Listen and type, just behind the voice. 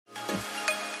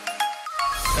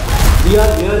We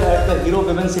are here at the Hero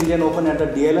Women's Indian Open at the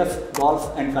DLF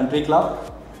Golf and Country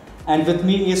Club. And with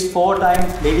me is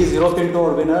four-time Ladies European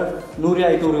Tour winner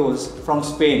Nuria Iturrioz from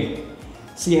Spain.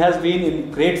 She has been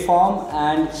in great form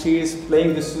and she is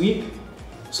playing this week.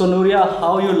 So Nuria,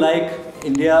 how you like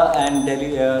India and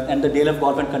Delhi and the DLF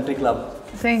Golf and Country Club?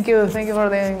 Thank you for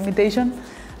the invitation.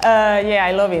 Yeah,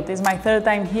 I love it. It's my third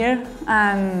time here,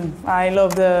 and I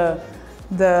love the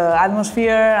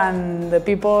atmosphere and the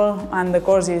people, and the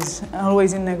course is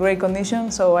always in a great condition.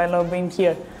 So I love being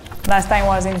here. Last time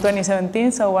was in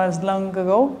 2017, so it was long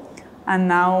ago, and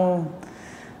now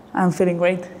I'm feeling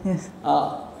great. Yes.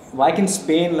 Why in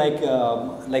Spain? Like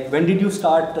when did you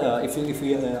start? If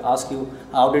we ask you,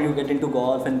 how did you get into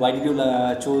golf, and why did you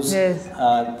choose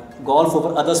golf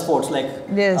over other sports like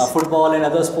football and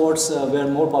other sports were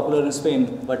more popular in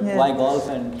Spain? But why golf?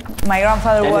 And my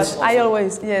grandfather was.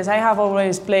 I have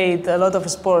always played a lot of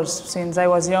sports since I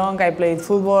was young. I played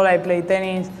football, I played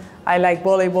tennis, I like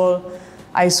volleyball,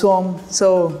 I swam.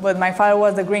 So, but my father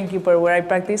was the greenkeeper where I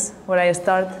practice, where I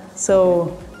start.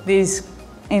 So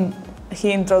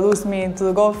he introduced me to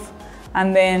the golf,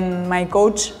 and then my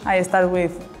coach, I started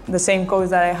with the same coach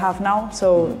that I have now,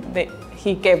 so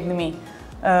he kept me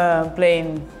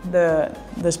playing the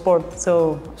sport.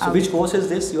 So which course is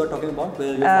this you are talking about?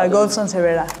 Golf Son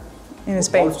Cervera in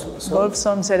Spain. Golf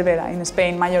Son Cervera in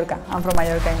Spain, Mallorca. I'm from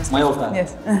Mallorca in Spain. Mallorca?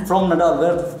 Yes. From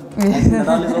Nadal,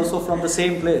 Nadal is also from the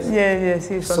same place. Yes,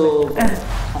 he's from there.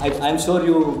 I'm sure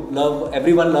you love,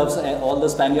 everyone loves, all the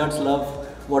Spaniards love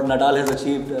what Nadal has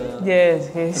achieved. Yes,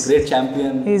 he's a great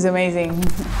champion. He's amazing,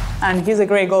 and he's a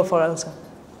great golfer also.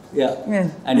 Yeah,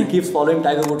 and he keeps following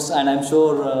Tiger Woods, and I'm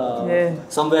sure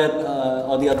somewhere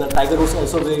or the other, Tiger Woods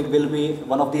also will be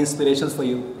one of the inspirations for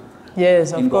you.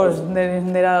 Yes, of course.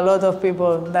 There are a lot of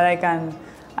people that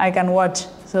I can watch.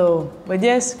 So, but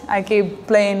yes, I keep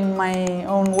playing my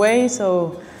own way.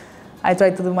 So, I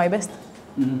try to do my best.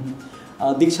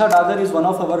 Diksha Dagar is one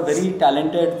of our very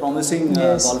talented, promising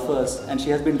golfers, and she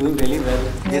has been doing really well.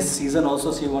 This season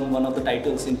also she won one of the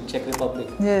titles in Czech Republic.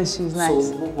 Yes, she's nice.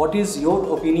 So what is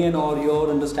your opinion or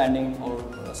your understanding or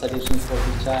suggestions for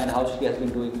Diksha and how she has been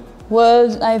doing?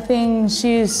 Well, I think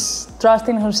she's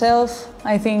trusting herself.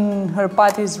 I think her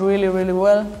putt is really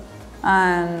well.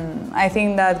 And I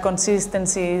think that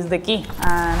consistency is the key.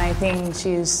 And I think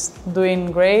she's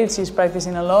doing great, she's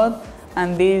practicing a lot.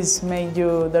 And this made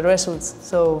you the results.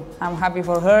 So I'm happy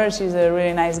for her. She's a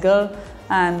really nice girl,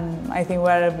 and I think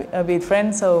we're a bit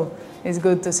friends. So it's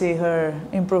good to see her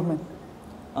improvement.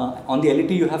 On the LET,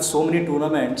 you have so many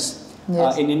tournaments.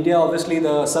 Yes. In India, obviously,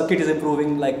 the circuit is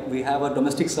improving. Like we have a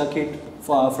domestic circuit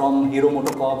from Hero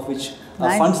MotoCorp, which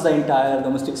funds the entire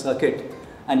domestic circuit,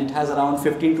 and it has around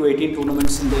 15 to 18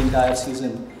 tournaments in the entire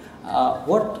season.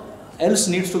 What else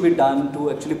needs to be done to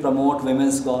actually promote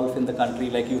women's golf in the country?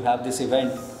 Like you have this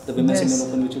event, the Women's Indian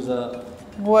Open, which is a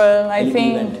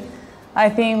I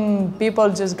think people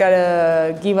just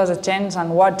gotta give us a chance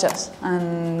and watch us,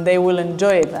 and they will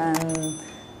enjoy it. And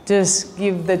just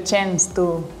give the chance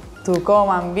to come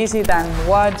and visit and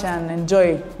watch and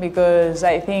enjoy, because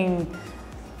I think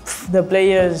the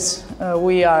players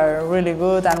we are really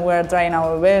good and we are trying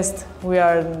our best. We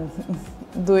are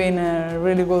doing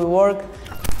really good work.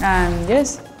 And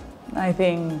yes, I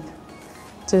think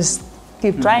just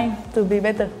keep trying to be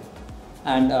better.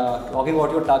 And talking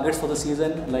about your targets for the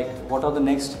season, like what are the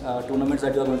next tournaments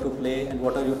that you are going to play, and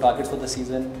what are your targets for the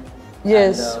season?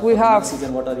 Yes, and, we have. Next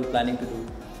season, what are you planning to do?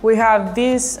 We have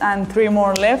this and 3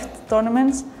 more left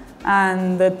tournaments,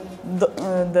 and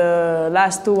the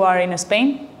last 2 are in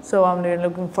Spain. So I'm really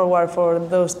looking forward for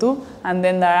those 2, and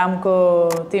then the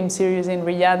Aramco Team Series in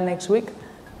Riyadh next week.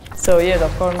 So yes,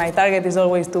 of course, my target is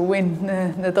always to win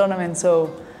the tournament,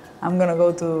 so I'm going to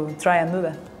go to try and do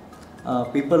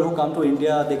that. People who come to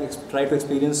India, they try to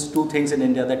experience 2 things in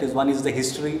India. That is, one is the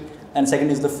history and second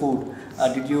is the food.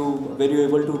 Were you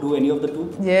able to do any of the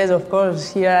 2? Yes, of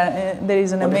course. Here there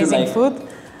is an amazing food,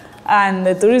 and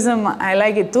the tourism, I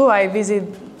like it too.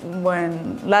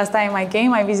 Last time I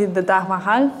came, I visited the Taj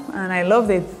Mahal and I loved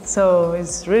it. So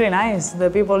it's really nice. The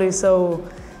people is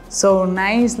so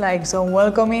nice, like so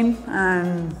welcoming,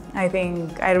 and I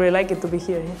think I really like it to be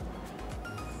here.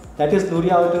 That is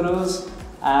Nuria Iturrioz,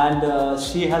 and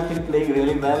she has been playing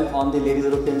really well on the Ladies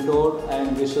European Tour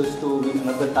and wishes to win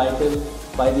another title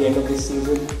by the end of this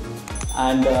season.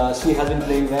 And she has been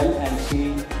playing well, and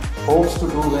she hopes to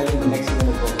do well in the next season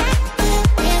as well.